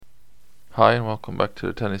Hi, and welcome back to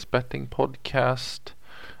the Tennis Betting Podcast.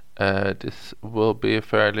 This will be a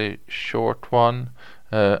fairly short one.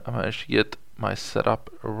 I managed to get my setup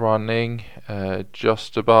running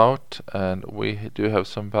just about, and we do have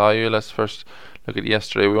some value. Let's first look at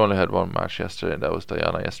yesterday. We only had one match yesterday, and that was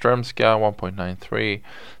Diana Yastremska, 1.93.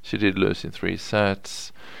 She did lose in 3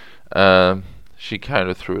 sets. She kind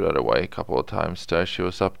of threw that away a couple of times there. She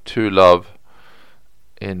was up 2-love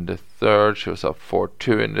in the third. She was up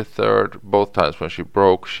 4-2 in the third. Both times when she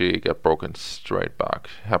broke, she got broken straight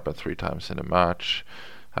back. It happened 3 times in the match.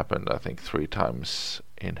 Happened, I think, 3 times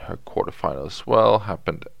in her quarterfinal as well.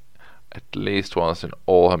 Happened at least once in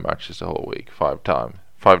all her matches the whole week. 5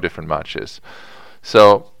 different matches.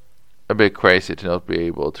 So a bit crazy to not be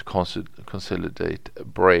able to consolidate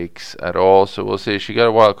breaks at all. So we'll see. She got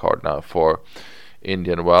a wild card now for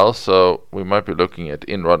Indian Wells, so we might be looking at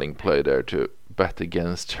in-running play there to bet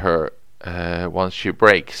against her once she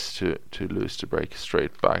breaks to lose the break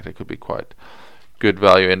straight back. There could be quite good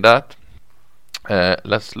value in that.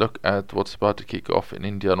 Let's look at what's about to kick off in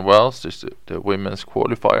Indian Wells. There's the women's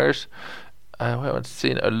qualifiers. We haven't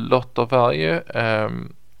seen a lot of value.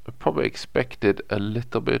 We probably expected a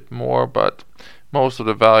little bit more, but most of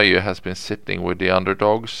the value has been sitting with the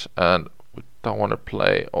underdogs, and we don't want to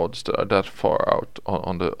play odds that are that far out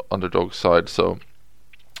on the underdog side, so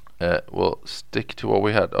we'll stick to what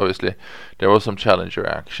we had. Obviously, there was some challenger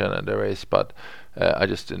action in the race, but I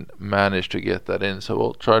just didn't manage to get that in, so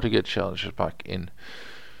we'll try to get challengers back in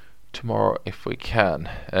tomorrow if we can.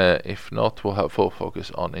 If not, we'll have full focus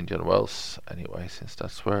on Indian Wells anyway, since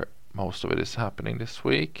that's where most of it is happening this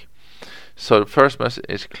week. So the first message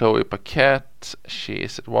is Chloe Paquette. She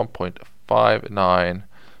is at 1.59,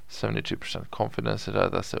 72% confidence in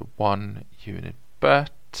that. That's a 1-unit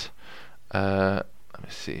bet. Let me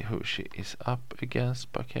see who she is up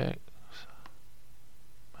against. Paquette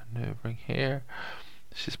maneuvering here.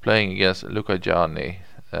 She's playing against Luca Gianni.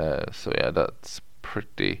 So yeah, that's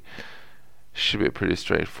should be a pretty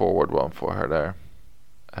straightforward one for her there.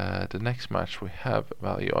 The next match we have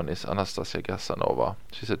value on is Anastasia Gasanova.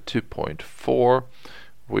 She's at 2.4.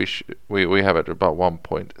 We have it about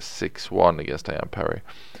 1.61 against Diane Parry.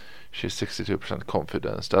 She's 62%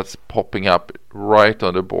 confidence. That's popping up right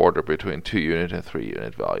on the border between 2-unit and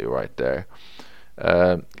 3-unit value right there.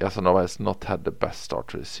 Gasanova has not had the best start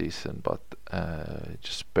to the season, but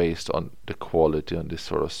just based on the quality on this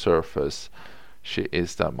sort of surface, she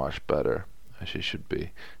is that much better. She should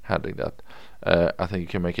be handling that. I think you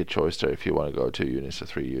can make a choice there if you want to go 2 units or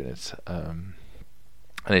 3 units. And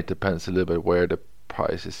it depends a little bit where the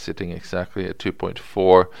price is sitting exactly. At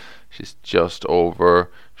 2.4, she's just over.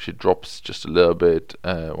 She drops just a little bit.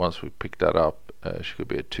 Once we pick that up, she could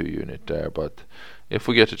be a 2-unit there. But if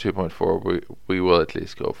we get to 2.4, we will at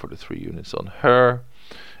least go for the 3 units on her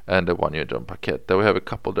and the 1-unit on Paquette. Then we have a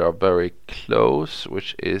couple that are very close,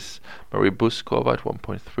 which is Marie Buskova at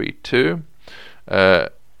 1.32.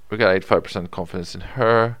 We got 85% confidence in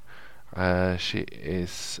her. She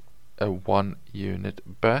is a 1-unit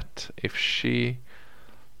bet. If she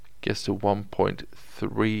gets to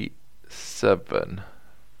 1.37,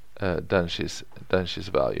 then she's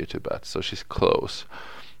value to bet. So she's close.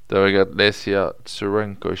 Then we got Lesia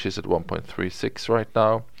Tsurenko. She's at 1.36 right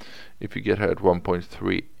now. If you get her at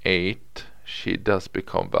 1.38, she does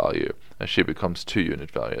become value, and she becomes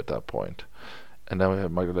 2-unit value at that point. And then we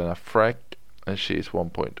have Magdalena Freck, and she's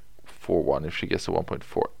 1.41. If she gets to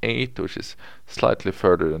 1.48, which is slightly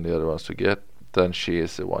further than the other ones to get, then she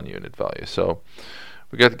is a 1-unit value. So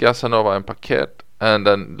we got Gasanova and Paquette, and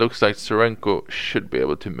then looks like Tsurenko should be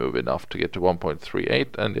able to move enough to get to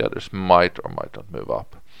 1.38, and the others might or might not move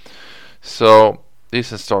up. So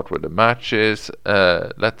decent start with the matches.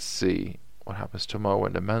 Let's see what happens tomorrow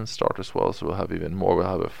when the men start as well. So we'll have even more. We'll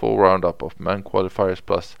have a full roundup of men qualifiers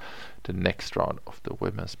plus the next round of the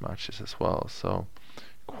women's matches as well. So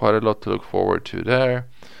quite a lot to look forward to there.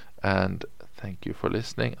 And thank you for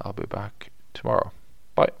listening. I'll be back tomorrow.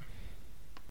 Bye.